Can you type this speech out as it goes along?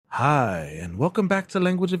Hi, and welcome back to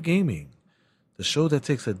Language of Gaming, the show that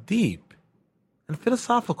takes a deep and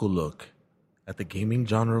philosophical look at the gaming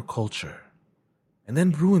genre culture and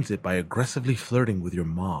then ruins it by aggressively flirting with your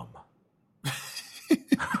mom.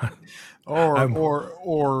 or I'm or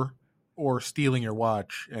or or stealing your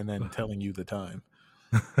watch and then telling you the time.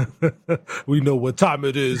 we know what time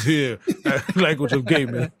it is here at Language of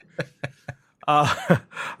Gaming.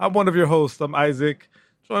 I'm one of your hosts. I'm Isaac.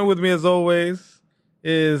 Join with me as always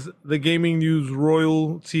is the gaming news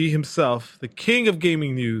royalty himself, the king of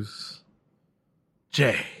gaming news,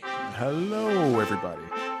 Jay. Hello, everybody.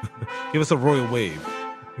 Give us a royal wave.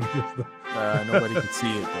 Nobody can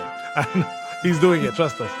see it, but He's doing it,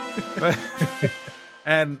 trust us.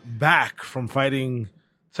 And back from fighting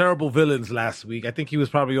terrible villains last week, I think he was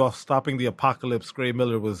probably off stopping the apocalypse Gray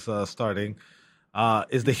Miller was starting,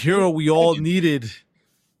 is the hero we all needed,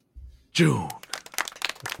 June.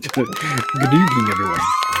 Good evening, everyone.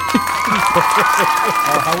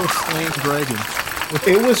 how was slaying dragons?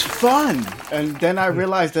 It was fun, and then I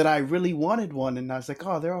realized that I really wanted one, and I was like,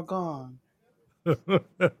 "Oh, they're all gone."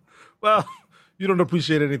 Well, you don't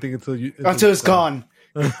appreciate anything until It's gone.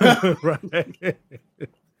 Right.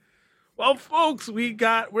 Well, folks,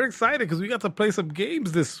 we're excited because we got to play some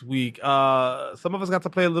games this week. Some of us got to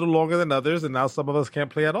play a little longer than others, and now some of us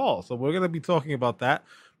can't play at all. So we're going to be talking about that.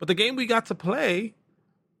 But the game we got to play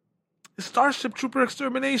is Starship Trooper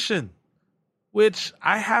Extermination, which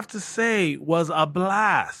I have to say was a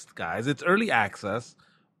blast, guys. It's early access,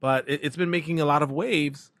 but it's been making a lot of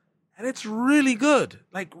waves, and it's really good.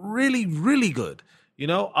 Like really, really good.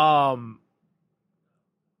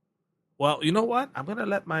 Well, you know what? I'm gonna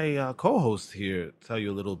let my co-host here tell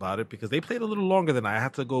you a little about it because they played a little longer than I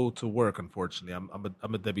had to go to work. Unfortunately, I'm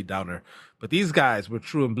a Debbie Downer, but these guys were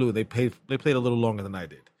true and blue. They played a little longer than I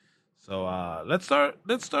did. So let's start.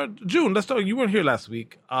 June. Let's start. You weren't here last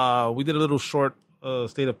week. We did a little short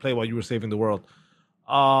state of play while you were saving the world.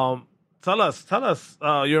 Tell us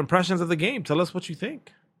your impressions of the game. Tell us what you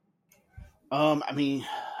think. I mean,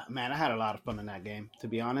 man, I had a lot of fun in that game. To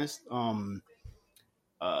be honest,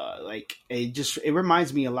 like it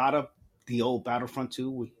reminds me a lot of the old Battlefront 2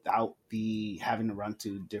 without the having to run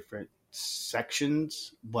to different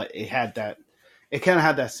sections, but it kind of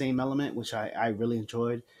had that same element, which I really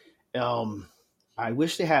enjoyed. I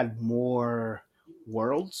wish they had more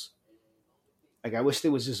worlds. Like, I wish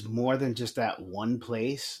there was just more than just that one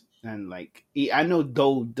place. And like, I know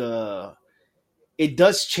though it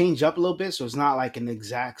does change up a little bit, so it's not like an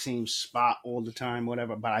exact same spot all the time,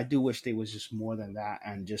 whatever. But I do wish there was just more than that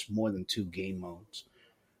and just more than two game modes.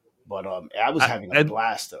 But I was having a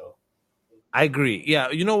blast though. I agree. Yeah,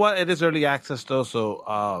 you know what? It is early access though,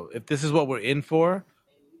 so if this is what we're in for,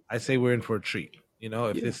 I say we're in for a treat.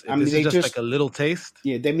 If this is just like a little taste.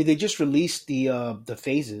 Yeah, they just released the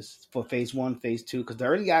phases for phase 1, phase 2, because the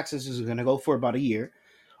early access is going to go for about a year.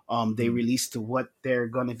 They released what they're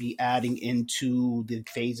going to be adding into the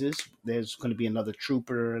phases. There's going to be another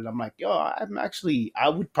trooper, and I'm like, yo, I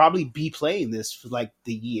would probably be playing this for like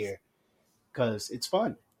the year because it's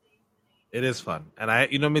fun. It is fun, and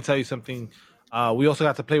let me tell you something. We also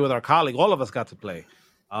got to play with our colleague. All of us got to play,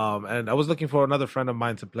 and I was looking for another friend of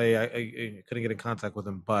mine to play. I couldn't get in contact with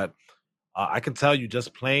him, but I can tell you,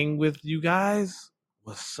 just playing with you guys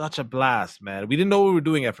was such a blast, man. We didn't know what we were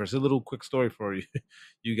doing at first. A little quick story for you,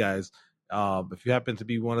 you guys. If you happen to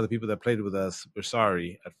be one of the people that played with us, we're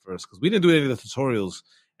sorry at first because we didn't do any of the tutorials,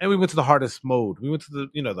 and we went to the hardest mode. We went to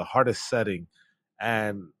the hardest setting,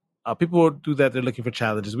 and people do that. They're looking for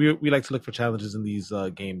challenges. We like to look for challenges in these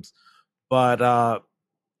games, but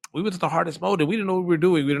we went to the hardest mode, and we didn't know what we were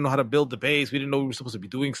doing. We didn't know how to build the base. We didn't know we were supposed to be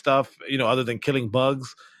doing stuff, other than killing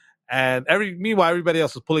bugs. And meanwhile, everybody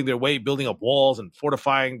else was pulling their weight, building up walls and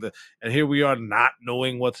fortifying and here we are not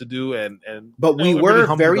knowing what to do. But we were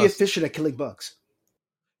really very efficient at killing bugs.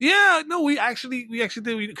 Yeah, no, we actually did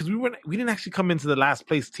because we didn't actually come into the last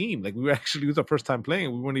place team. Like it was our first time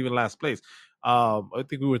playing. We weren't even last place. I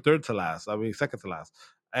think we were third to last. I mean, second to last.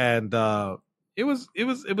 And it was.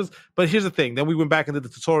 But here's the thing. Then we went back into the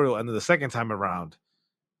tutorial, and then the second time around,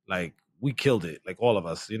 like we killed it. Like all of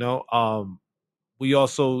us,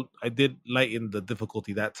 I did lighten the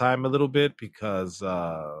difficulty that time a little bit because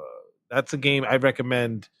that's a game I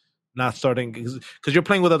recommend not starting because you're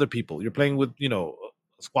playing with other people. You're playing with, a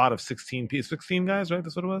squad of 16 guys, right?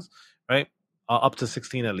 That's what it was, right? Up to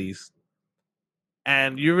 16 at least.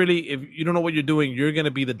 And if you don't know what you're doing, you're going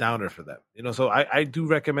to be the downer for them. So I do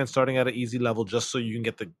recommend starting at an easy level just so you can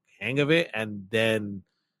get the hang of it and then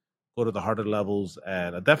go to the harder levels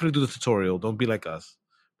and definitely do the tutorial. Don't be like us.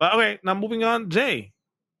 But okay, now moving on, Jay,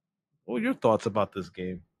 what were your thoughts about this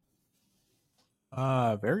game?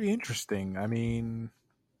 Very interesting. I mean,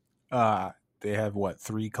 uh, they have what,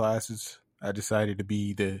 3 classes? I decided to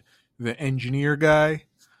be the engineer guy.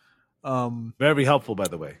 Um, Very helpful, by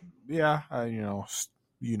the way. yeah,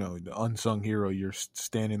 the unsung hero. You're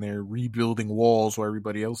standing there rebuilding walls while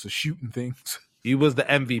everybody else is shooting things. He was the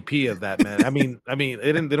MVP of that, man. I mean,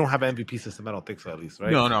 they don't have an MVP system. I don't think so, at least,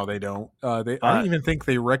 right? No, no, they don't. I don't But even think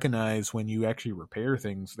they recognize when you actually repair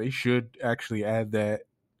things. They should actually add that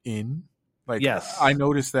in. Like, I yes,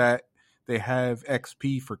 noticed that they have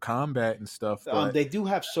XP for combat and stuff, but They do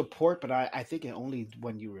have support, but I think it only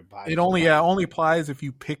when you it revive only somebody. only applies if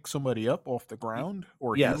you pick somebody up off the ground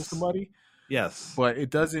or heal yes, somebody. yes. But it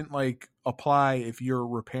doesn't like apply if you're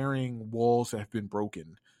repairing walls that have been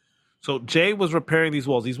broken. So Jay was repairing these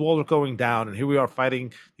walls. These walls were going down, and here we are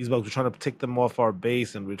fighting these bugs. We're trying to take them off our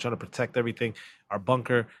base, and we're trying to protect everything, our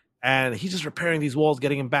bunker. And he's just repairing these walls,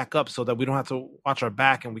 getting them back up, so that we don't have to watch our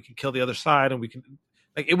back, and we can kill the other side, and we can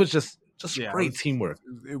like it was just Yeah, great teamwork.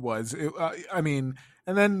 it was. I mean,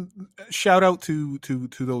 and then shout out to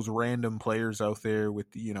those random players out there with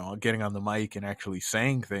getting on the mic and actually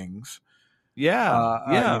saying things. Yeah,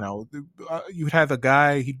 yeah. You'd have a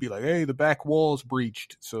guy. He'd be like, "Hey, the back wall's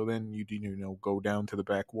breached." So then you'd go down to the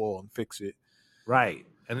back wall and fix it. Right.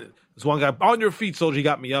 And this one guy, on your feet, soldier, he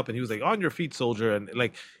got me up and he was like, on your feet, soldier. And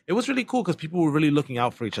like, it was really cool because people were really looking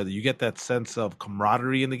out for each other. You get that sense of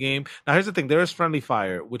camaraderie in the game. Now, here's the thing there is friendly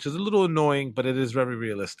fire, which is a little annoying, but it is very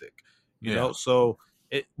realistic. Yeah. So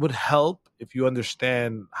it would help if you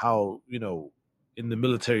understand how, in the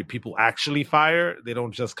military, people actually fire. They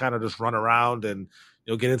don't just kind of just run around and,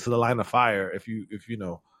 get into the line of fire.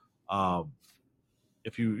 Um,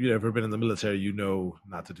 if you ever been in the military, you know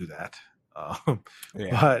not to do that.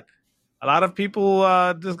 Yeah. But a lot of people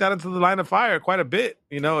just got into the line of fire quite a bit.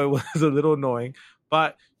 It was a little annoying.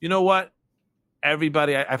 But you know what?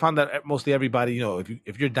 Everybody, I found that mostly everybody,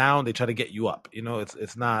 if you're down, they try to get you up.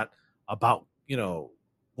 It's not about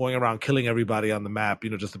going around killing everybody on the map,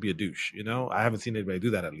 just to be a douche. I haven't seen anybody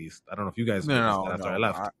do that. At least I don't know if you guys witnessed that after I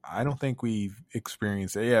left. I don't think we've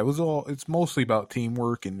experienced it. Yeah, it's mostly about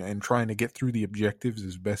teamwork and trying to get through the objectives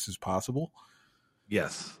as best as possible.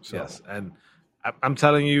 Yes, So. yes, and I'm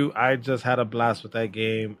telling you, I just had a blast with that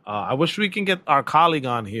game. I wish we can get our colleague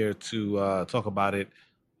on here to talk about it,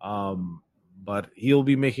 but he'll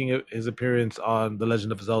be making his appearance on the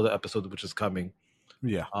Legend of Zelda episode, which is coming.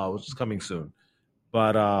 Yeah, which is coming soon.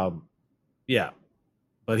 But yeah,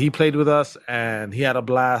 but he played with us and he had a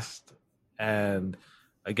blast. And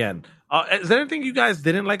again, is there anything you guys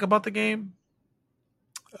didn't like about the game?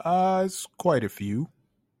 It's quite a few.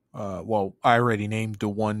 Well, I already named the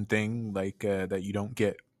one thing that you don't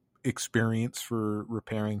get experience for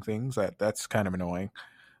repairing things. That's kind of annoying.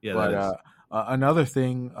 Yeah, but another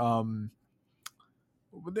thing.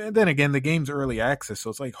 Then again, the game's early access, so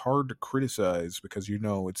it's like hard to criticize because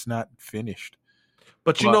it's not finished.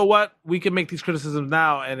 But you know what? We can make these criticisms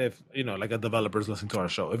now, and if like a developer's listening to our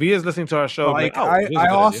show, if he is listening to our show,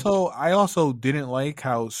 I also didn't like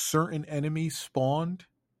how certain enemies spawned.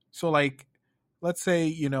 So like, let's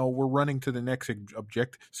say we're running to the next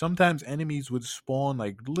objective. Sometimes enemies would spawn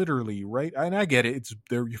like literally right, and I get it.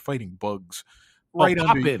 You're fighting bugs. Right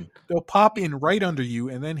under they'll pop in right under you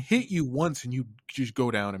and then hit you once, and you just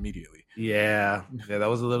go down immediately. Yeah, that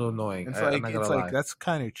was a little annoying. It's like that's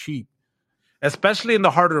kind of cheap, especially in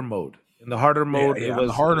the harder mode. In the harder mode, it was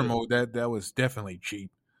the harder mode that was definitely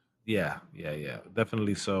cheap. Yeah,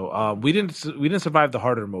 definitely. So we didn't survive the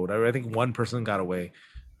harder mode. I think one person got away,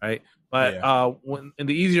 right? But when in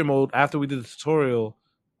the easier mode, after we did the tutorial,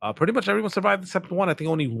 pretty much everyone survived except one. I think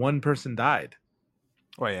only one person died.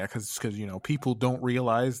 Oh yeah, because people don't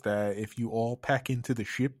realize that if you all pack into the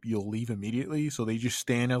ship, you'll leave immediately. So they just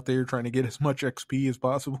stand out there trying to get as much XP as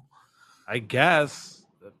possible. I guess.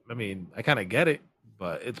 I mean, I kind of get it,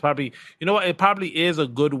 but it's probably what it probably is a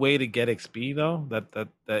good way to get XP though. That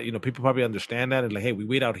people probably understand that and like, hey, we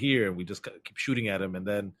wait out here and we just keep shooting at them, and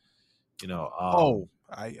then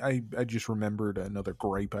I just remembered another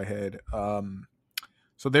gripe I had.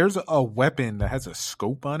 So there's a weapon that has a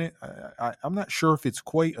scope on it. I'm not sure if it's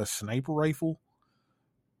quite a sniper rifle.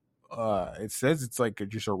 It says it's like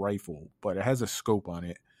just a rifle, but it has a scope on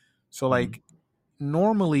it. So like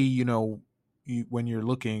normally, when you're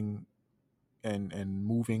looking and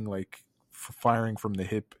moving, like firing from the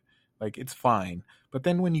hip, like it's fine. But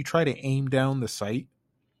then when you try to aim down the sight,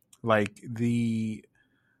 like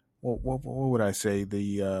what would I say?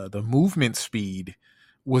 The movement speed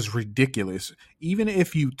was ridiculous. Even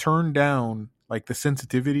if you turn down like the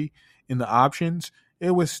sensitivity in the options,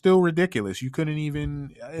 it was still ridiculous. You couldn't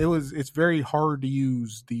even. It's very hard to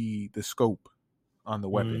use the scope on the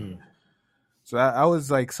weapon. So I was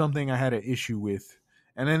like something I had an issue with.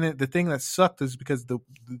 And then the thing that sucked is because the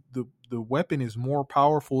weapon is more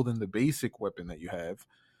powerful than the basic weapon that you have.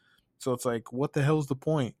 So it's like, what the hell's the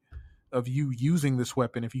point of you using this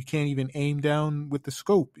weapon if you can't even aim down with the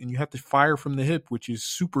scope and you have to fire from the hip, which is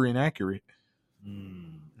super inaccurate.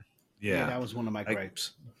 Yeah, that was one of my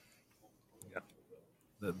gripes.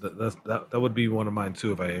 That would be one of mine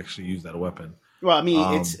too if I actually use that weapon. Well, I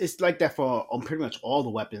mean, it's like that for pretty much all the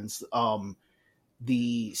weapons.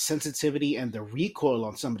 The sensitivity and the recoil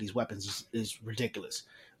on some of these weapons is ridiculous.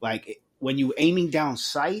 Like when you aiming down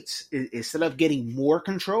sights, instead of getting more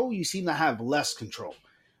control, you seem to have less control.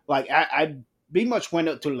 Like I pretty much went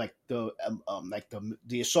up to like the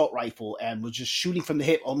assault rifle and was just shooting from the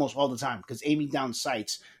hip almost all the time because aiming down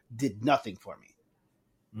sights did nothing for me.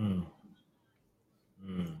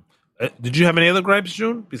 Did you have any other gripes,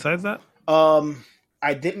 June, besides that?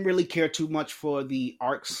 I didn't really care too much for the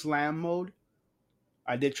arc slam mode.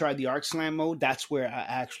 I did try the arc slam mode. That's where I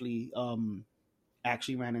actually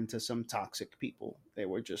ran into some toxic people. They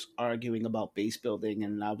were just arguing about base building,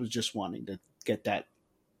 and I was just wanting to get that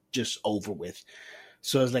just over with.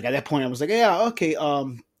 So I was like, at that point, I was like, yeah, okay.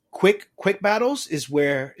 Quick battles is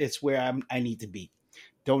where I need to be.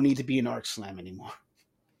 Don't need to be an arc slam anymore.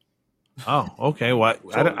 Oh, okay. Well,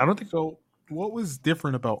 I don't think so. What was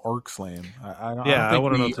different about Arc Slam? I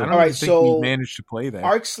want to know too. I don't think we managed to play that.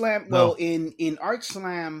 Arc Slam. No. Well, in Arc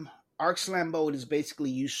Slam mode is basically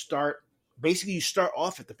you start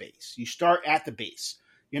off at the base. You start at the base.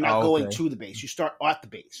 You're not going to the base. You start at the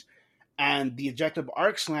base. And the objective of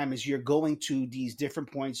Arc Slam is you're going to these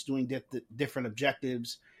different points, doing different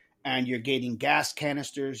objectives, and you're getting gas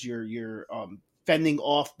canisters. You're fending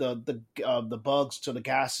off the bugs till the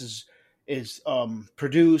gas is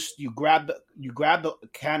produced. You grab the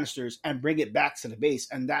canisters and bring it back to the base,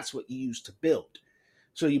 and that's what you use to build.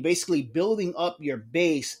 So you're basically building up your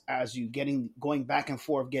base as you going back and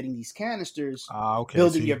forth, getting these canisters,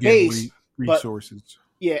 building your base, resources.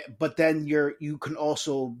 But then you can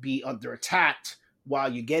also be under attack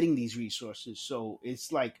while you're getting these resources. So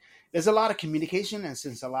it's like there's a lot of communication, and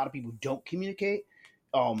since a lot of people don't communicate,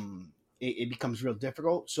 it becomes real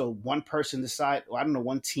difficult. So one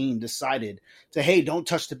team decided to, hey, don't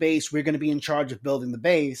touch the base. We're going to be in charge of building the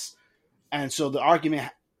base. And so the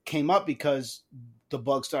argument came up because the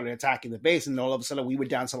bugs started attacking the base, and all of a sudden we were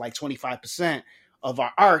down to like 25% of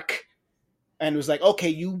our arc. And it was like, okay,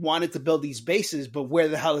 you wanted to build these bases, but where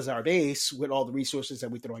the hell is our base with all the resources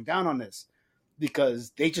that we're throwing down on this?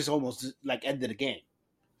 Because they just almost like ended the game.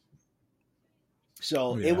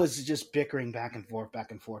 So it was just bickering back and forth,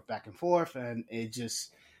 and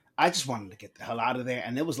I just wanted to get the hell out of there.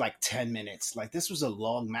 And it was like 10 minutes. Like, this was a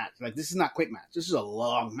long match. Like, this is not quick match. This is a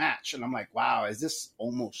long match. And I'm like, wow, is this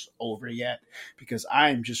almost over yet? Because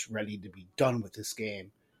I'm just ready to be done with this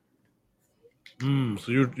game.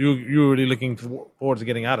 So you're really looking forward to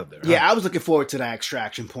getting out of there? Yeah, huh? I was looking forward to that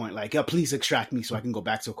extraction point. Like, please extract me so I can go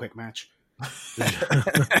back to a quick match.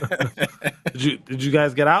 Did you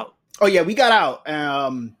guys get out? Oh yeah, we got out.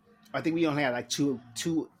 I think we only had like two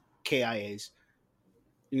KIAs.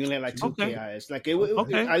 We only had like two KIAs. Like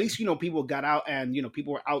at least people got out, and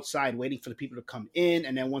people were outside waiting for the people to come in,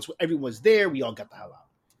 and then once everyone's there, we all got the hell out.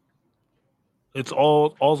 It's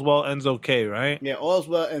all's well ends okay, right? Yeah, all's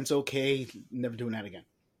well ends okay. Never doing that again.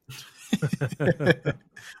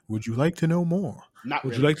 Would you like to know more? Not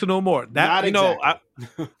Would really. you like to know more? Not exactly.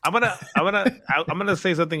 I'm gonna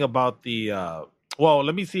say something about the. Well,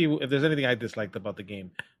 let me see if there's anything I disliked about the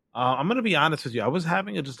game. I'm gonna be honest with you. I was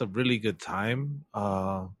having just a really good time.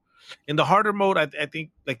 In the harder mode, I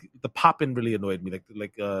think like the pop-in really annoyed me.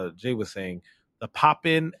 Like Jay was saying, the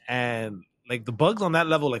pop-in and like the bugs on that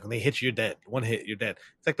level, like when they hit you, you're dead. One hit, you're dead.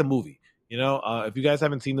 It's like the movie. If you guys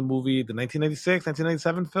haven't seen the movie, the 1996,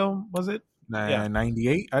 1997 film, was it?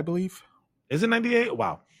 98, I believe. Is it 98?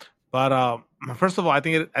 Wow. But first of all, I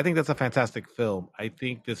think that's a fantastic film. I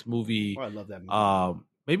think this movie, I love that movie.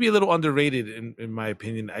 Maybe a little underrated in my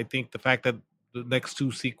opinion. I think the fact that the next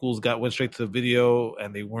two sequels went straight to video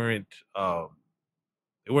and they weren't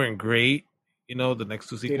great. The next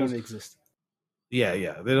two sequels, they don't exist.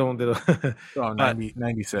 Yeah, they don't.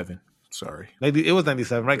 97. Sorry, it was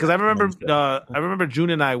 97, right? Because I remember June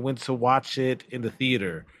and I went to watch it in the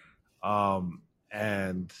theater,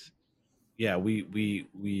 and yeah, we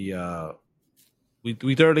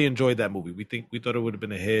thoroughly enjoyed that movie. We thought it would have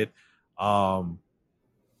been a hit. Of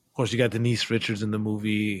course, you got Denise Richards in the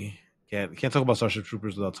movie. Can't talk about Starship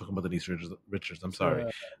Troopers without talking about Denise Richards. I'm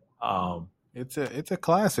sorry. It's a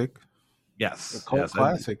classic. Yes, a cult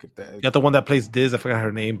classic. You got the one that plays Diz. I forgot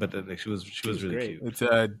her name, but she was really great. cute.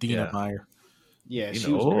 It's Dina Meyer. Yeah, You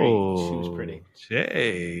she was great. She was know, pretty.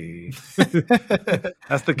 Jay.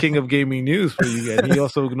 That's the king of gaming news for you, and he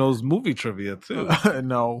also knows movie trivia too.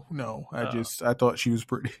 No. I thought she was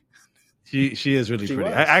pretty. She is really She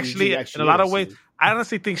pretty. I was. actually, She in a actually lot of is. ways, I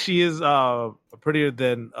honestly think she is prettier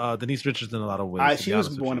than Denise Richards in a lot of ways. To be She was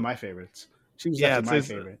honest with one of you, my favorites. She was yeah, definitely my it's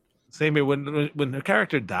favorite. same here. When her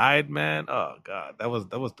character died, man, oh god, that was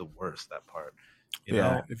the worst. That part, you Yeah,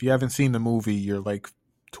 know. if you haven't seen the movie, you're like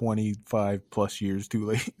 25 plus years too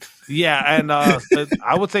late. Yeah, and I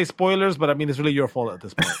would say spoilers, but I mean it's really your fault at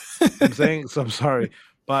this point. I'm saying so. I'm sorry,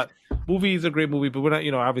 but movie is a great movie, but we're not.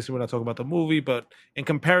 Obviously we're not talking about the movie, but in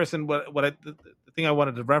comparison, the thing I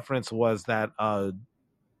wanted to reference was that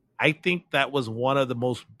I think that was one of the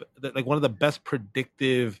most like one of the best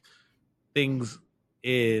predictive things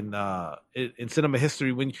in cinema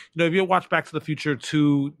history. When if you watch Back to the Future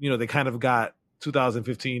 2, they kind of got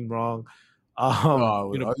 2015 wrong.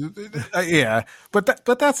 Oh, yeah, but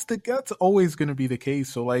that's always going to be the case.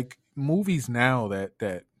 So like movies now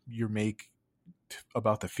that you make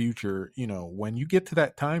about the future, when you get to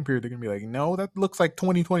that time period, they're going to be like, no, that looks like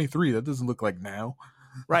 2023. That doesn't look like now.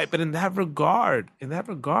 Right, but in that regard,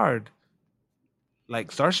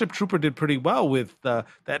 like Starship Trooper did pretty well with that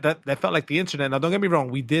felt like the internet. Now, don't get me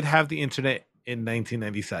wrong, we did have the internet in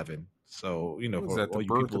 1997. So What was for that? all you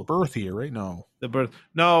The people, birth year, right? No, the birth.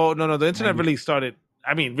 No, the internet 90. really started.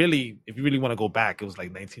 I mean, really, if you really want to go back, it was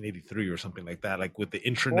like 1983 or something like that. Like with the Oh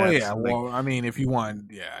intranets yeah. and like. Well, I mean, if you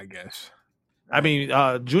want, yeah, I guess. I mean,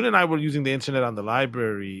 June and I were using the internet on the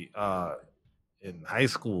library in high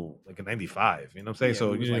school, like in '95. You know what I'm saying? Yeah,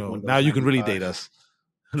 So it was like now Windows you can really 95. date us.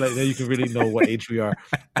 Like now you can really know what age we are.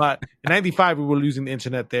 But in '95, we were using the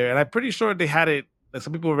internet there, and I'm pretty sure they had it. Like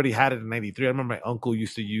some people already had it in '93. I remember my uncle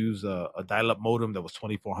used to use a dial-up modem that was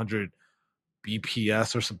 2400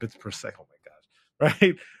 BPS or some bits per second. Oh my gosh!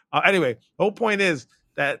 Right. Anyway, the whole point is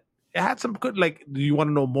that it had some good. Like, do you want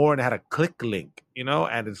to know more? And it had a click link,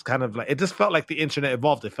 and it's kind of like it just felt like the internet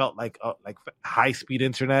evolved. It felt like high speed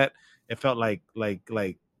internet. It felt like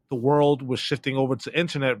the world was shifting over to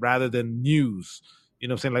internet rather than news. You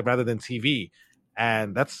know what I'm saying? Like rather than TV.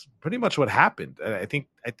 And that's pretty much what happened. And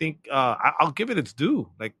I'll give it its due.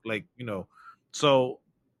 So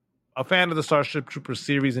a fan of the Starship Troopers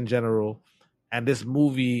series in general, and this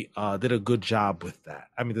movie did a good job with that.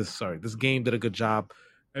 I mean, this game did a good job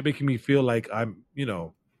at making me feel like I'm,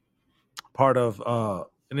 part of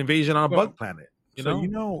an invasion on a So, bug planet. You so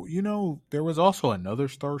know? there was also another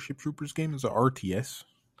Starship Troopers game. It was a RTS.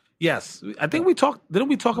 Yes, I think Uh, we talked. Didn't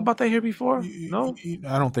we talk about that here before? No.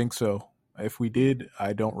 I don't think so. If we did,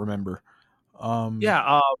 I don't remember.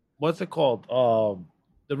 Yeah. What's it called?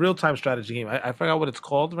 The real time strategy game. I forgot what it's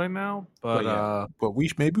called right now, But but yeah, but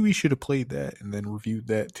maybe we should have played that and then reviewed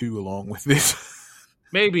that too along with this.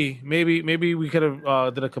 maybe we could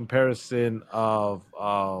have did a comparison of.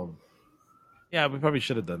 Yeah, we probably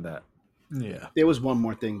should have done that. Yeah. There was one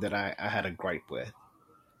more thing that I had a gripe with.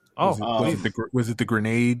 Oh, please. Was it the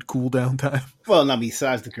grenade cooldown time? Well, not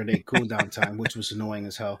besides the grenade cooldown time, which was annoying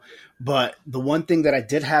as hell. But the one thing that I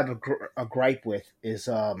did have a gripe with is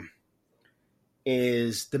the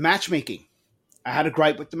matchmaking. I had a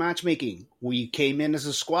gripe with the matchmaking. We came in as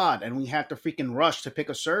a squad and we had to freaking rush to pick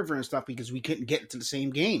a server and stuff because we couldn't get into the same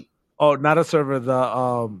game. Oh, not a server. The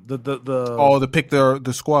Oh, to pick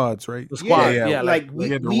the squads, right? The squad. Yeah, Yeah, we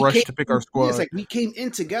had to rush to pick our squad. It's like we came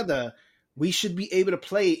in together. We should be able to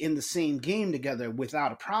play in the same game together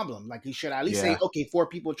without a problem. Like you should at least say, okay, 4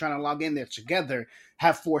 people trying to log in there together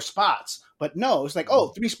have 4 spots. But no, it's like,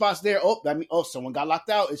 3 spots there. Oh, that means someone got locked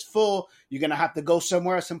out. It's full. You're gonna have to go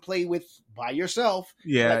somewhere else and play by yourself.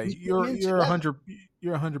 Yeah, like, you're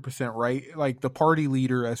 100% right. Like the party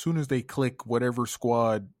leader, as soon as they click whatever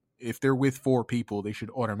squad, if they're with 4 people, they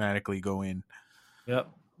should automatically go in. Yep.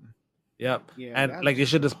 Yeah, and was... they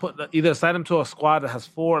should just either assign them to a squad that has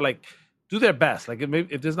 4. Like, do their best. Like,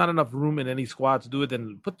 if there's not enough room in any squad to do it,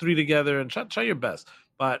 then put 3 together and try your best.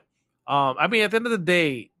 But I mean, at the end of the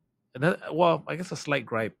day, I guess a slight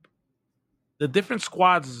gripe. The different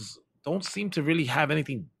squads don't seem to really have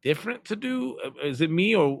anything different to do. Is it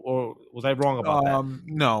me or was I wrong about that?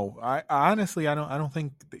 No, I honestly I don't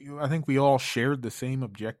think. I think we all shared the same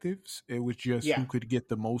objectives. It was just who could get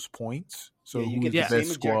the most points. So who was the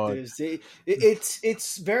best squad?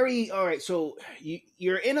 It's very all right. So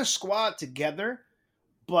you're in a squad together,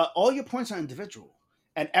 but all your points are individual.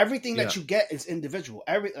 And everything that you get is individual.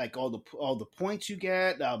 All the points you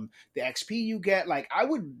get, the XP you get. Like I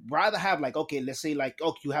would rather have let's say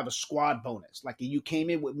you have a squad bonus. Like you came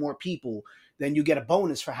in with more people, then you get a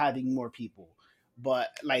bonus for having more people. But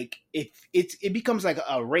it becomes like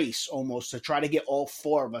a race almost to try to get all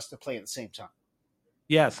 4 of us to play at the same time.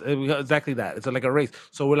 Yes, exactly that. It's like a race.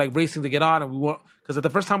 So we're like racing to get on, and we want because at the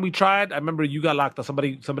first time we tried, I remember you got locked out.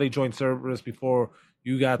 Somebody joined servers before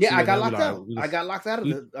you got Yeah, to, I and got then we locked like out. we I just got locked out of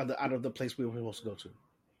we, the place we were supposed to go to.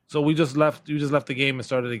 so we just left. You just left the game and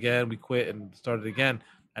started again. We quit and started again.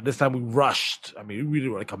 And this time we rushed. I mean, we really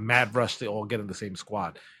were like a mad rush to all get in the same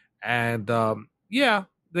squad. And yeah,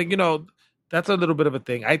 like that's a little bit of a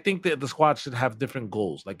thing. I think that the squad should have different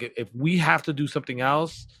goals. Like if we have to do something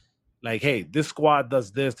else, like hey, this squad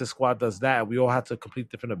does this squad does that. We all have to complete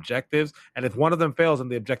different objectives. And if one of them fails, then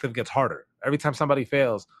the objective gets harder. Every time somebody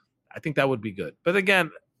fails, I think that would be good. But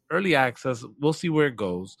again, early access, we'll see where it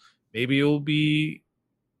goes. Maybe it'll be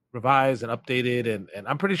revised and updated, and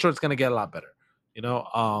I'm pretty sure it's going to get a lot better.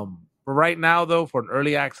 For right now though, for an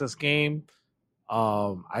early access game,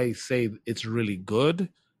 I say it's really good.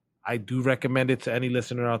 I do recommend it to any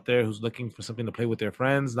listener out there who's looking for something to play with their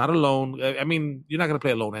friends, not alone. I mean, you're not going to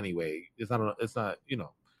play alone anyway. It's not.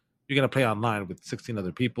 You're going to play online with 16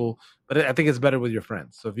 other people, but I think it's better with your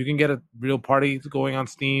friends. So if you can get a real party going on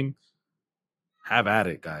Steam, have at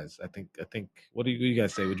it, guys. I think. What do you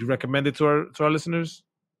guys say? Would you recommend it to our listeners?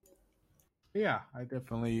 Yeah, I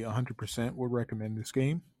definitely 100% would recommend this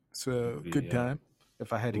game. It's a good Yeah, time.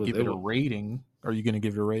 If I had it to was. give It it a was. rating, are you going to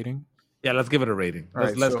give it a rating? Yeah, let's give it a rating. All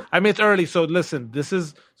Let's right, let's. so I mean, it's early, so listen. This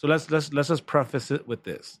is so. Let's just preface it with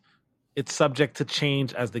this. It's subject to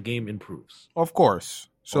change as the game improves of course.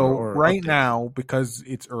 So or right updates. now, because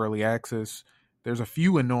it's early access, there's a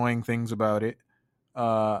few annoying things about it.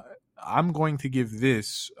 Uh, I'm going to give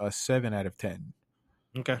this a 7 out of 10.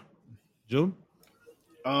 Okay, June.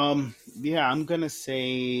 Yeah, I'm gonna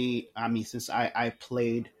say. I mean, since I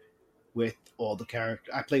played with all the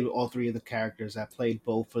characters, I played with all three of the characters. I played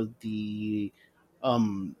both of the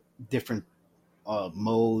um different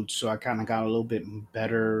modes, so I kind of got a little bit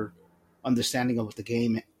better understanding of what the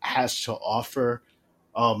game has to offer.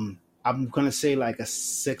 I'm gonna say like a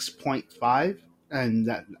 6.5, and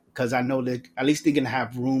that because I know that at least they're gonna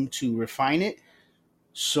have room to refine it.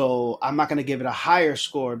 So I'm not gonna give it a higher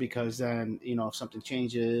score because then if something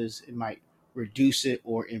changes, it might reduce it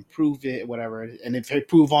or improve it, whatever. And if they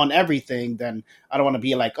improve on everything, then I don't want to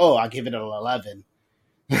be like, oh, I'll give it an 11.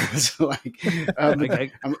 So like,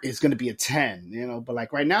 I, it's going to be a 10, But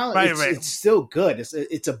like right now, right, it's right. it's still good.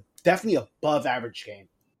 It's a definitely above average game.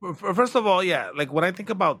 First of all, yeah, like when I think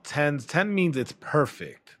about tens, 10 means it's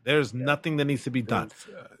perfect. There's Yeah, nothing that needs to be done.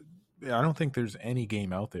 yeah, I don't think there's any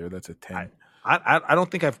game out there that's a I, 10. I don't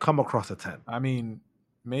think I've come across a 10. I mean,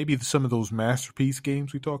 maybe some of those masterpiece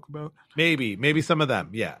games we talk about. Maybe some of them.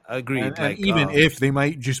 Yeah, And, agreed. and Like, even if they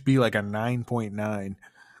might just be like a 9.9.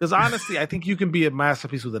 because honestly, I think you can be a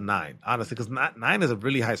masterpiece with a 9. Honestly, because nine is a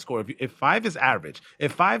really high score. If 5 is average,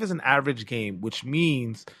 if 5 is an average game, which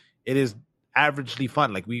means it is averagely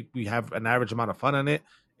fun. Like we have an average amount of fun in it.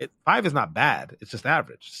 5 is not bad. It's just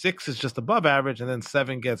average. 6 is just above average, and then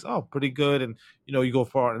 7 gets pretty good, and you go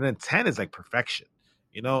far, and then 10 is like perfection.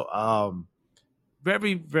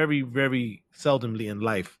 Very very very seldomly in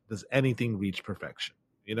life does anything reach perfection.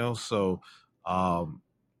 So um,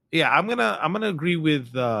 yeah, I'm gonna agree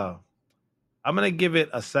with. I'm gonna give it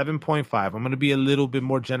a 7.5. I'm gonna be a little bit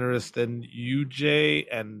more generous than you, Jay,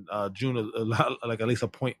 and June, like at least a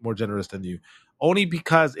point more generous than you, only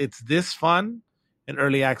because it's this fun in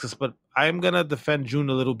early access. But I'm gonna defend June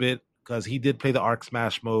a little bit because he did play the Arc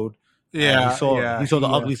Smash mode, and he Yeah, saw yeah, he saw the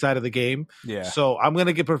ugly side of the game. yeah. So I'm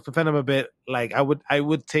gonna defend him a bit. Like I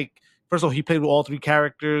would take. First of all, he played with all three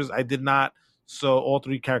characters. I did not. So all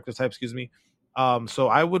three character types, excuse me. So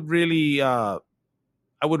I would really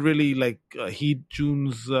like heed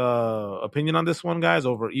June's opinion on this one, guys,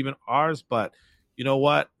 over even ours. But you know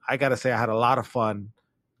what? I gotta say, I had a lot of fun,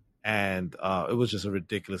 and it was just a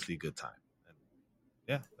ridiculously good time. And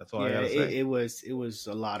yeah, that's all I Yeah, gotta say. it was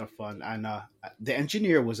a lot of fun, and the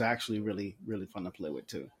engineer was actually really really fun to play with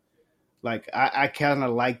too. Like I kind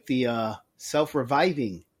of like the self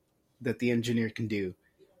reviving that the engineer can do.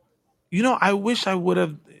 I wish I would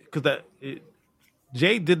have because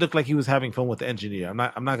Jay did look like he was having fun with the engineer. I'm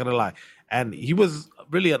not gonna lie, and he was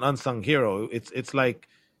really an unsung hero. It's like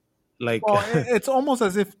Well, it's almost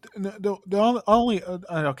as if the only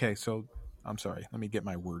okay. So I'm sorry. Let me get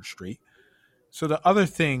my words straight. So the other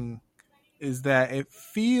thing is that it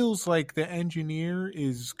feels like the engineer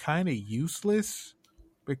is kind of useless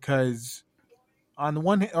because on the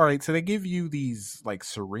one hand, all right, so they give you these like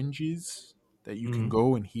syringes that you can mhm,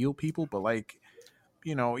 go and heal people, but like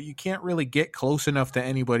you can't really get close enough to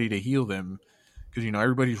anybody to heal them because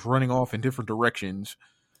everybody's running off in different directions.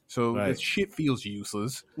 So this right. shit feels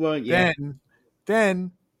useless. Well, yeah,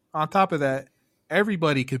 Then on top of that,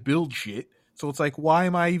 everybody could build shit. So it's like, why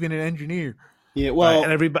am I even an engineer? Yeah, right? well,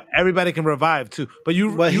 And everybody can revive too. But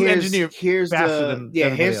you engineer here's faster the than yeah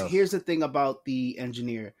everybody else. here's the thing about the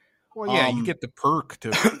engineer. Well, yeah, you get the perk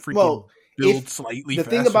to freaking Well, build if slightly the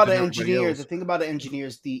thing faster about than an everybody engineer, else.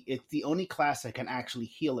 it's the only class that can actually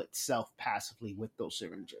heal itself passively with those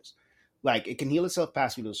syringes. Like it can heal itself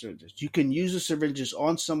passively with those syringes. You can use the syringes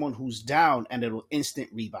on someone who's down, and it'll instant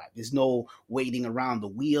revive. There's no waiting around the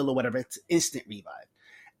wheel or whatever. It's instant revive.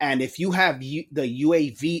 And if you have the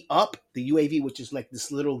UAV up, the UAV, which is like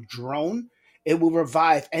this little drone, it will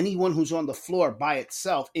revive anyone who's on the floor by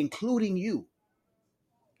itself, including you.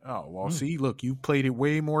 Oh, well, see, look, you played it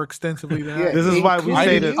way more extensively than Yeah, I This did. is why we I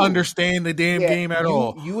say didn't that. understand the damn game at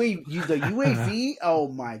all. The UAV. Oh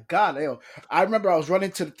my god! I remember I was running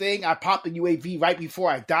to the thing. I popped the UAV right before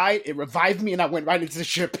I died. It revived me, and I went right into the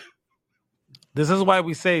ship. This is why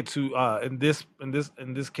we say to in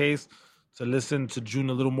this case to listen to June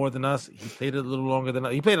a little more than us. He played it a little longer than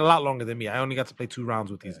us. He played a lot longer than me. I only got to play 2 rounds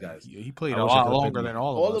with these guys. He played I a wish I lot could've played longer more. than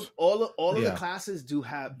all of us. All of Yeah. the classes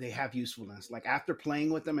have usefulness. Like after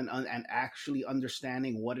playing with them and actually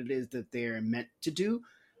understanding what it is that they're meant to do,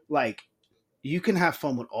 like you can have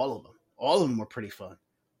fun with all of them. All of them were pretty fun.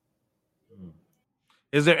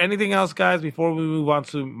 Is there anything else, guys, before we move on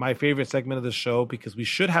to my favorite segment of the show? Because we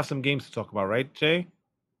should have some games to talk about, right, Jay?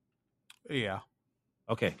 Yeah.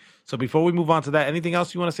 Okay. So before we move on to that, anything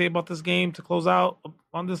else you want to say about this game to close out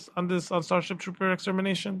on Starship Trooper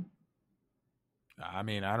Extermination? I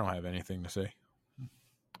mean, I don't have anything to say.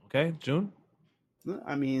 Okay, June.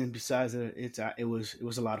 I mean, besides it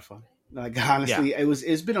was a lot of fun. Like honestly,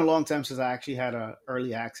 it's been a long time since I actually had a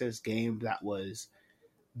early access game that was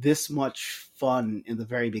this much fun in the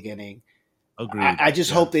very beginning. Agreed. I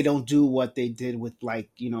just hope they don't do what they did with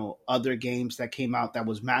other games that came out that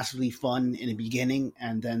was massively fun in the beginning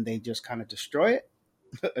and then they just kind of destroy it.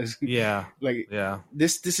 Yeah.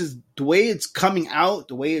 This is the way it's coming out,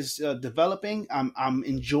 the way it's developing. I'm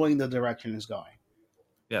enjoying the direction it's going.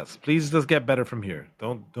 Yes, please just get better from here.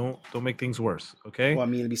 Don't make things worse. Okay. Well, I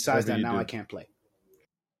mean, besides Whatever that, now do. I can't play.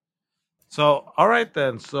 So, all right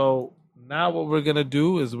then. So now what we're gonna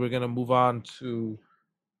do is we're gonna move on to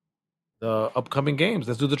the upcoming games.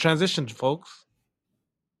 Let's do the transition, folks.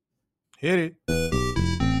 Hit it. All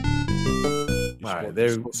right, You're there.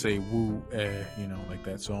 supposed to say woo, like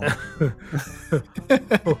that song.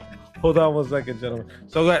 Hold on 1 second, gentlemen.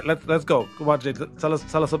 So go ahead, let's go. Come on, Jay. Tell us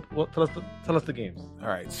the games. All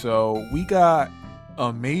right, so we got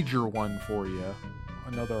a major one for you,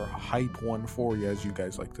 another hype one for you, as you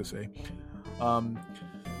guys like to say.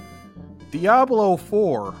 Diablo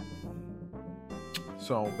 4.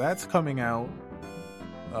 So that's coming out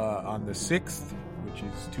on the 6th, which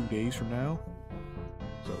is 2 days from now.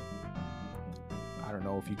 So I don't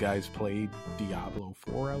know if you guys played Diablo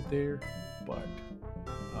 4 out there, but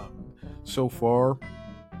so far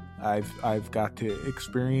I've got to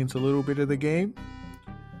experience a little bit of the game.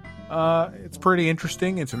 It's pretty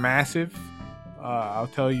interesting. It's massive. I'll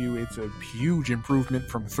tell you, it's a huge improvement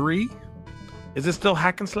from 3. Is it still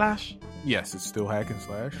hack and slash? Yes, it's still hack and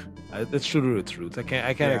slash. It's true to its roots. I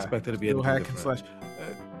can't expect it to be still anything hack and different. slash.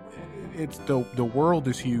 It's the world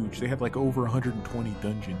is huge. They have like over 120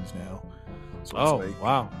 dungeons now. So it's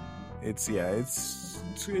wow. It's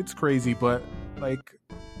crazy, but like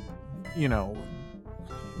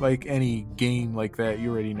like any game like that,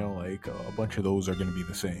 you already know like a bunch of those are going to be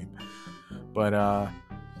the same. But I'm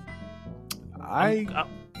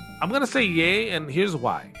gonna say yay, and here's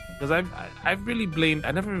why. Because I've really blamed.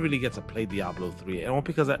 I never really get to play Diablo 3, and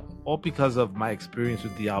all because of my experience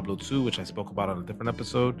with Diablo 2, which I spoke about on a different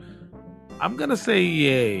episode. I'm gonna say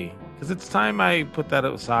yay, because it's time I put that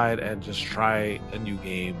aside and just try a new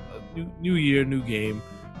game, new year, new game.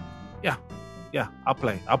 Yeah, I'll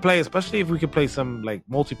play, especially if we can play some like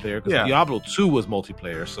multiplayer. Because Diablo 2 was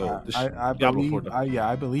multiplayer, so Diablo 4.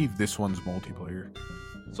 I believe this one's multiplayer.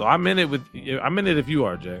 So I'm in it if you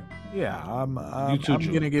are, Jay. Yeah, I'm too,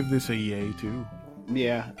 I'm gonna give this a yay too.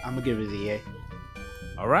 Yeah, I'm gonna give it a yay.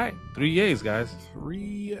 All right, 3 yays, guys.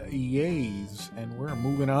 3 yays, and we're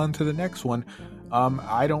moving on to the next one.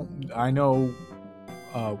 I know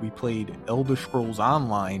we played Elder Scrolls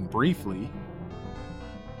Online briefly,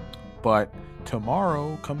 but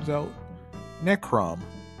tomorrow comes out Necrom,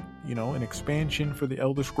 an expansion for the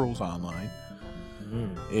Elder Scrolls Online.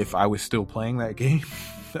 If I was still playing that game,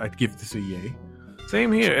 I'd give this a yay.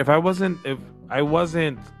 Same here. If I wasn't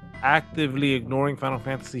actively ignoring Final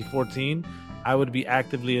Fantasy 14, I would be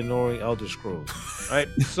actively ignoring Elder Scrolls. Right?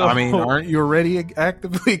 So I mean, aren't you already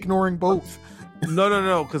actively ignoring both?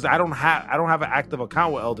 No, because I don't have an active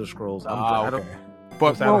account with Elder Scrolls. Okay.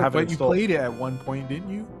 But you played it at one point,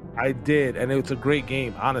 didn't you? I did, and it's a great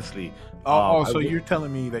game, honestly. So you're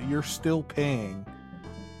telling me that you're still paying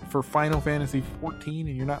for Final Fantasy 14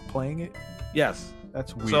 and you're not playing it? Yes.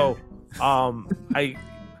 That's weird. So, I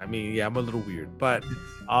mean, yeah, I'm a little weird, but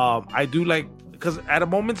I do like, because at a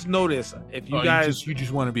moment's notice, if you guys, you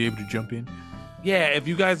just want to be able to jump in. yeah, if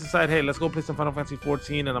you guys decide, hey, let's go play some Final Fantasy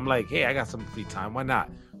 14, and I'm like, hey, I got some free time, why not?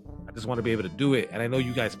 I just want to be able to do it, and I know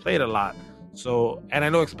you guys play it a lot, so, and I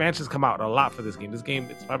know expansions come out a lot for this game. This game,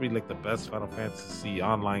 it's probably like the best Final Fantasy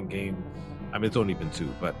online game. I mean, it's only been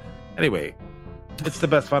 2, but anyway, it's the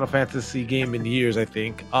best Final Fantasy game in years, I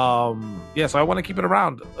think. Yeah, so I want to keep it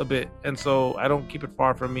around a bit, and so I don't keep it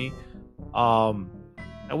far from me.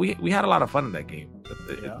 And we had a lot of fun in that game.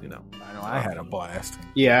 Yeah. You know, I know I had a blast.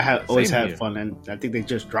 Yeah, I always Same had here. fun, and I think they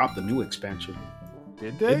just dropped a new expansion.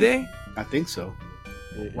 Did did they? I think so.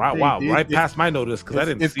 If Wow, they wow, did- right if- past my notice because I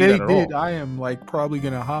didn't If see they that at did, all. I am like probably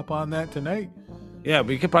gonna hop on that tonight. Yeah,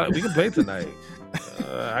 we can play tonight.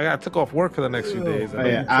 I took off work for the next few days. Oh,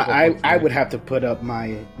 yeah, I would have to put up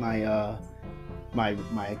my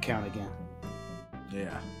account again.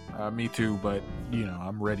 Yeah, me too. But you know,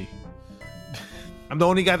 I'm ready. I'm the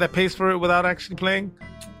only guy that pays for it without actually playing.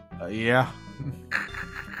 Yeah.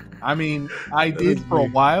 I mean, I That did is for a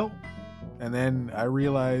weird. while, and then I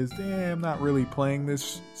realized, I'm not really playing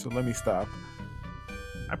this, so let me stop.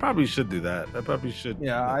 I probably should do that. I probably should.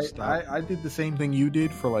 Yeah, stop. I did the same thing you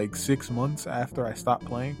did for like 6 months after I stopped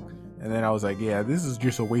playing, and then I was like, yeah, this is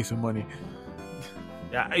just a waste of money.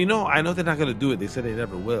 Yeah, you know, I know they're not gonna do it. They said they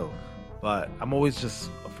never will, but I'm always just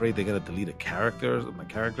afraid they're gonna delete my character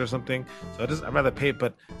or something. So I'd rather pay it.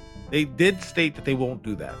 But they did state that they won't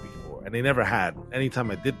do that before, and they never had. Anytime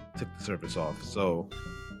I did take the service off, so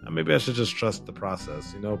maybe I should just trust the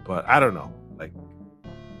process, you know. But I don't know. Like,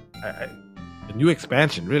 the new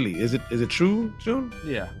expansion, really, is it true, June?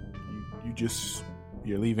 Yeah,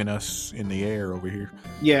 you're leaving us in the air over here.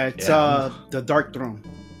 Yeah, it's Yeah. the Dark Throne.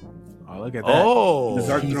 Oh, look at that! Oh, The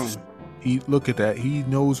Dark He's- Throne. Look at that. He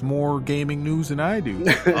knows more gaming news than I do.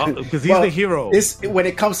 because he's Well, the hero. It's when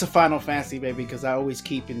it comes to Final Fantasy, baby, because I always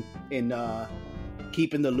keep in the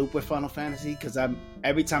loop with Final Fantasy. Because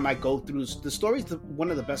every time I go through the story, is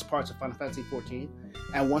one of the best parts of Final Fantasy 14.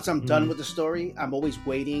 And once I'm done with the story, I'm always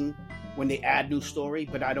waiting when they add new story.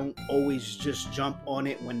 But I don't always just jump on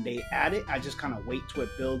it when they add it. I just kind of wait till it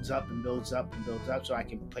builds up and builds up and builds up, so I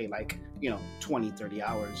can play 20, 30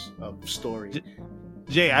 hours of story.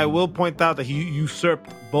 Jay, I will point out that he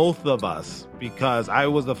usurped both of us because I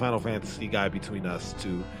was the Final Fantasy guy between us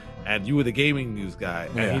two, and you were the gaming news guy.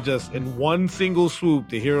 Yeah. And he just, in one single swoop,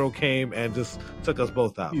 the hero came and just took us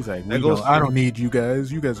both out. He's like, That goes I to- don't need you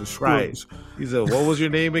guys. You guys are Right. scrubs. He said, "What was your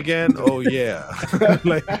name again?" Oh yeah,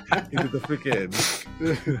 like he did the freaking.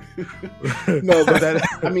 No, but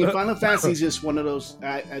I mean, Final Fantasy is just one of those.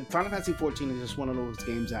 Final Fantasy 14 is just one of those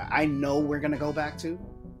games that I know we're gonna go back to.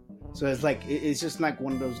 So it's like it's just like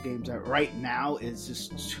one of those games that right now is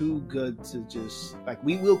just too good to just like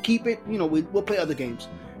we will keep it. You know, we'll play other games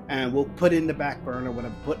and we'll put it in the back burner,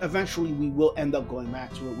 whatever. But eventually, we will end up going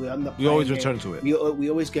back to it. We'll end up. We always playing it. return to it. We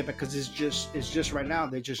always get back because it's just right now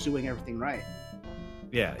they're just doing everything right.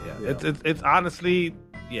 Yeah. Yeah. It's honestly,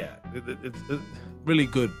 yeah, it's really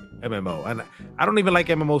good MMO, and I don't even like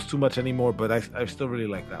MMOs too much anymore, but I still really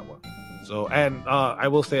like that one. So, and I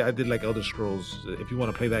will say I did like Elder Scrolls. If you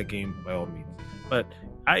want to play that game, by all means. But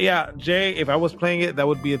yeah, Jay, if I was playing it, that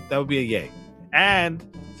would be a yay. And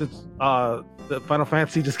since the Final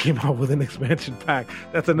Fantasy just came out with an expansion pack,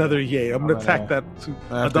 that's another yay. I'm gonna tack that to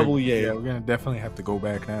a double yay. Yeah, we're gonna definitely have to go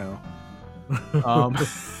back now. All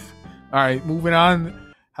right, moving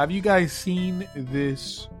on. Have you guys seen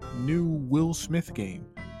this new Will Smith game?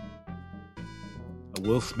 A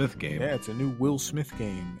Will Smith game. Yeah, it's a new Will Smith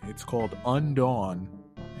game. It's called Undawn,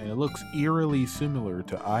 and it looks eerily similar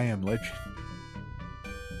to I Am Legend.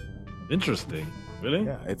 Interesting. Really?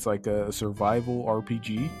 Yeah, it's like a survival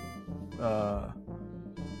RPG.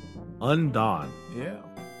 Undawn. Yeah,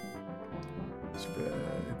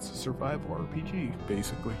 it's a survival RPG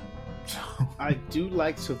basically. So I do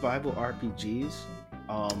like survival RPGs.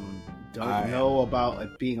 Don't I- know about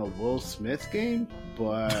it being a Will Smith game,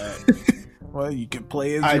 but well, you can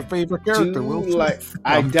play as I your favorite character. do Will Smith. like. No,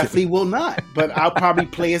 I I'm definitely will not, but I'll probably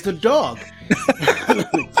play as the dog.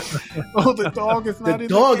 kidding. Oh, the dog is not The in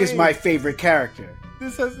dog the is game. my favorite character.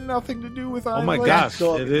 This has nothing to do with. Oh I Am my Legend. gosh,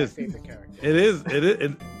 Dog it is is. my favorite character. It is.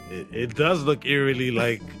 It does look eerily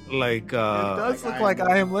like. It does like look I like Am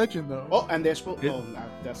I Am Legend though. Oh, and they're supposed. It- Oh, no,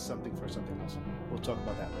 that's something for something else. We'll talk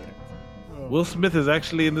about that later. Will Smith is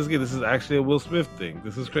actually in this game. This is actually a Will Smith thing.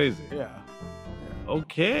 This is crazy. Yeah,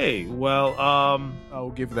 Okay. Well, I'll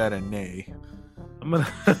give that a nay. I'm gonna.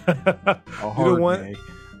 A you don't hard want. nay.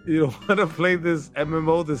 You don't want to play this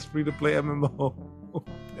MMO, this free to play MMO.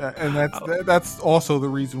 And that's also the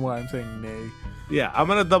reason why I'm saying nay. Yeah, I'm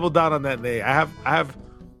gonna double down on that nay. I have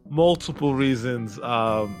multiple reasons,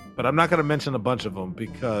 but I'm not gonna mention a bunch of them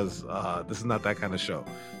because this is not that kind of show.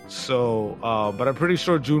 So, but I'm pretty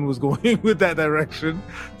sure June was going with that direction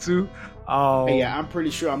too. Yeah, I'm pretty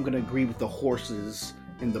sure I'm gonna agree with the horses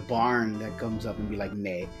in the barn that comes up and be like,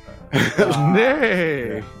 nay.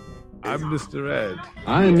 Nay. Yeah. I'm Mr. Ed.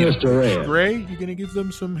 I'm Mr. Ed. Gray, you gonna give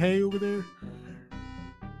them some hay over there?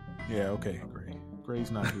 Yeah, okay, Gray.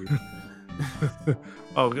 Gray's not here.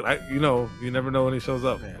 You never know when he shows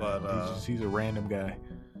up. Yeah, but he's a random guy.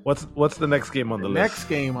 what's the next game on the list? Next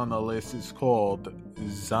game on the list is called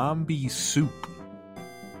Zombie Soup.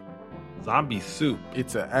 Zombie Soup.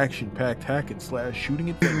 It's an action-packed hack and slash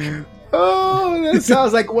shooting adventure. Oh, that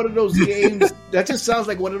sounds like one of those games. That just sounds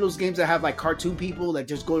like one of those games that have like cartoon people that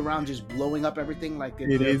just go around just blowing up everything. Like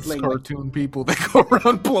It is cartoon people that go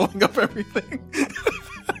around blowing up everything.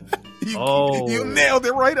 You nailed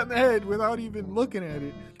it right on the head without even looking at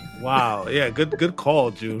it. Wow. Yeah, good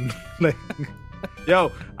call, June. Like,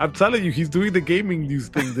 yo, I'm telling you, he's doing the gaming news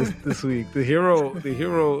thing this week. The hero.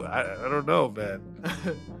 I don't know, man.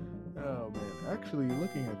 Oh man, actually,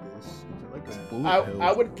 looking at this, it's like a bullet hell.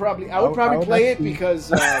 I would probably play it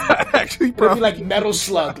because actually it'd be probably like Metal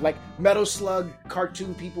Slug,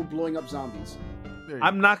 cartoon people blowing up zombies.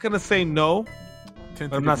 I'm not gonna say no,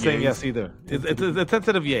 but I'm not saying yes either. It's a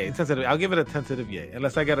tentative yay. It's tentative. I'll give it a tentative yay,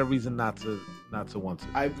 unless I got a reason not to want to.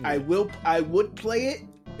 I would play it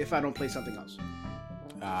if I don't play something else.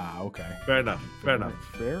 Okay. Fair enough.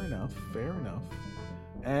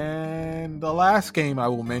 And the last game I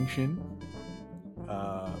will mention,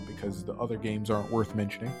 because the other games aren't worth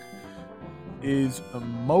mentioning, is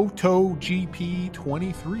MotoGP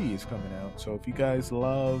 23 is coming out. So if you guys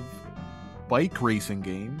love bike racing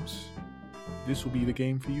games, this will be the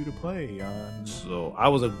game for you to play on. So I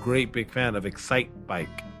was a great big fan of Excite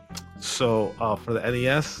Bike. So for the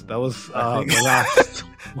NES, that was the last.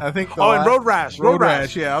 I think. And Road Rash.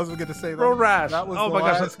 Yeah, I was going to say that. Road Rash. That was the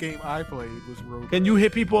last game I played. Was Road Rash. Can you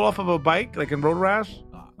hit people off of a bike like in Road Rash?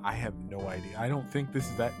 I have no idea. I don't think this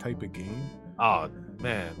is that type of game. Oh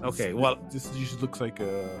man. Okay. Well, this just looks like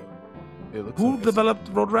a. Who developed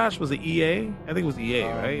Road Rash? Was it EA? I think it was EA,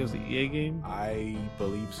 right? It was the EA game. I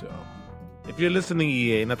believe so. If you're listening,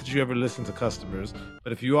 EA, not that you ever listen to customers,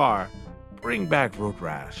 but if you are, bring back Road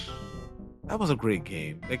Rash. That was a great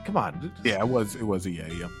game. Like, come on. Yeah, it was EA.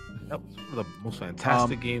 Yep. That was one of the most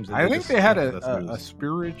fantastic games. I think they had a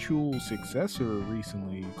spiritual successor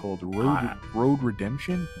recently called Road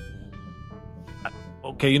Redemption.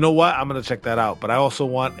 Okay, you know what? I'm gonna check that out. But I also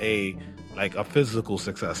want a physical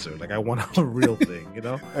successor. Like I want a real thing. You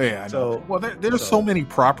know? Yeah. So well, there's so many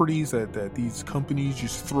properties that these companies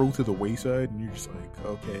just throw to the wayside, and you're just like,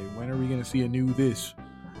 okay, when are we gonna see a new this?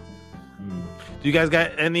 Do you guys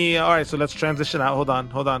got any? All right, so let's transition out. Hold on.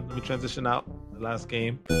 Let me transition out. The last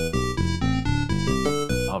game.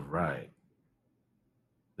 All right.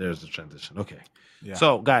 There's the transition. Okay. Yeah.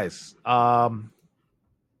 So, guys,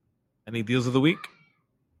 any deals of the week?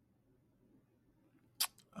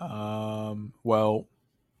 Well,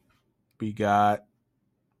 we got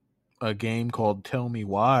a game called Tell Me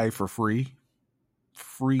Why for free.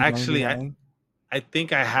 Actually, I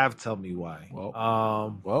think I have Tell Me Why.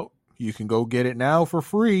 Well, you can go get it now for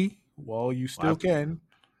free while you still can.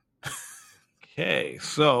 Okay,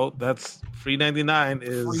 so that's $3.99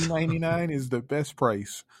 is $3.99 is the best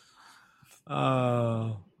price.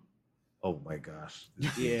 Oh my gosh.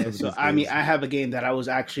 Yeah, so I mean, I have a game that I was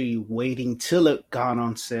actually waiting till it gone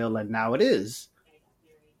on sale, and now it is.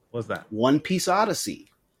 What's that? One Piece Odyssey.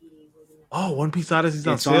 Oh, One Piece Odyssey's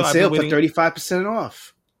on sale. It's on sale for 35%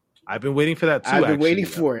 off. I've been waiting for that too. I've been waiting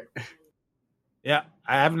for it. Yeah,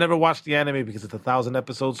 I have never watched the anime because it's 1,000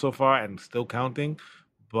 episodes so far and still counting.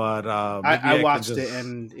 But I watched it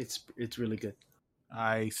and it's really good.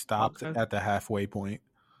 I stopped at the halfway point.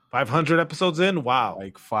 500 episodes in? Wow.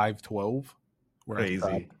 Like 512.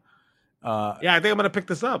 Crazy. Yeah, I think I'm going to pick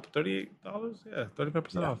this up. $38? Yeah,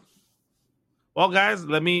 35% off. Well, guys,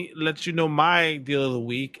 let me let you know my deal of the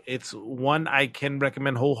week. It's one I can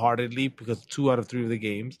recommend wholeheartedly because 2 out of 3 of the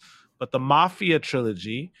games. But the Mafia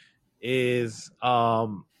trilogy is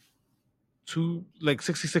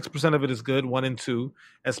 66% of it is good, 1 and 2,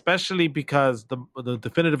 especially because the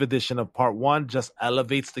definitive edition of Part 1 just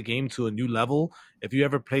elevates the game to a new level. If you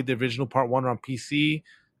ever played the original Part 1 on PC,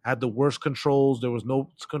 had the worst controls, there was no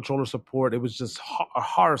controller support. It was just a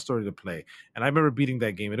horror story to play. And I remember beating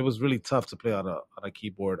that game, and it was really tough to play on a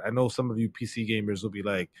keyboard. I know some of you PC gamers will be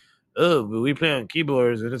like, oh, but we play on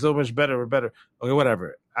keyboards and it's so much better. We're better. Okay,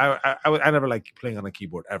 whatever. I never like playing on a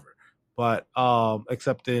keyboard ever, but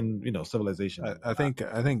except in Civilization. I think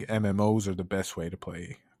MMOs are the best way to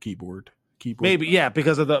play keyboard. Maybe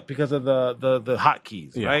because of the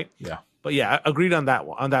hotkeys, Yeah, right? yeah. But yeah, I agreed on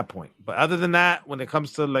that point. But other than that, when it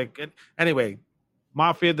comes to anyway,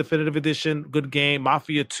 Mafia Definitive Edition, good game.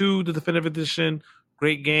 Mafia 2, the Definitive Edition,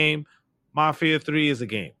 great game. Mafia 3 is a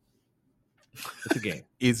game. It's a game.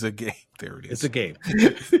 Is a game. There it is. It's a game.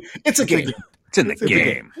 It's a game. It's in the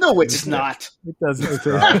game. No, it's not. It doesn't.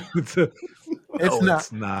 It's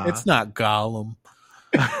not. It's not Gollum.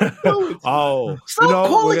 Oh, stop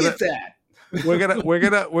calling it that.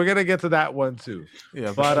 We're gonna get to that one too.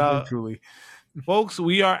 Yeah, but truly, folks,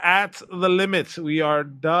 we are at the limit. We are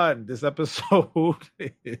done. This episode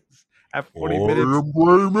is at 40 minutes.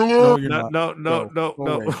 No.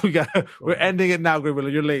 We're ending it now, Gray Miller.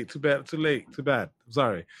 You're late. Too bad. Too late. Too bad. I'm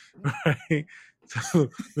sorry. Right? So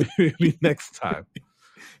maybe next time.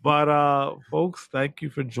 But folks, thank you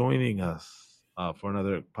for joining us for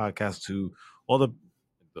another podcast. To all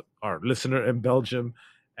our listener in Belgium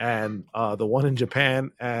and the one in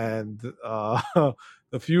Japan and the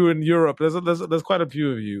few in Europe. There's quite a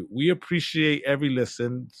few of you. We appreciate every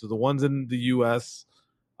listen. So the ones in the US,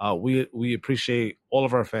 we appreciate all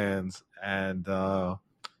of our fans, and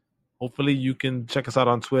hopefully you can check us out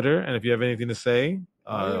on Twitter. And if you have anything to say,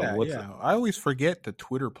 I always forget the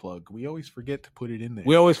Twitter plug. We always forget to put it in there.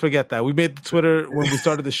 We always forget that. We made the Twitter when we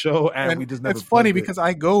started the show, and we just never. It's funny because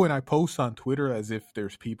I go and I post on Twitter as if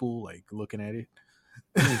there's people looking at it.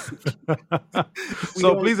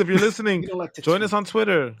 So please, if you're listening, join us on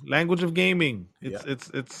Twitter. Language of Gaming.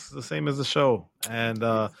 It's the same as the show, and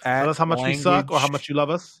tell us how much we suck or how much you love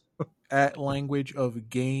us. At Language of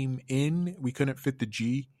Game In, we couldn't fit the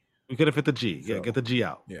G. We couldn't fit the G. Yeah, get the G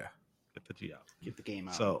out. Yeah, get the G out. Get the game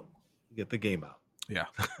out. So get the game out. Yeah,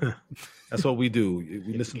 that's what we do.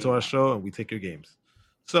 We listen to our show and we take your games.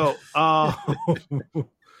 So, all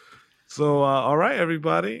right,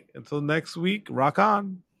 everybody. Until next week, rock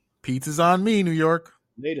on. Pizza's on me, New York.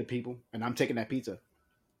 Later, people. And I'm taking that pizza.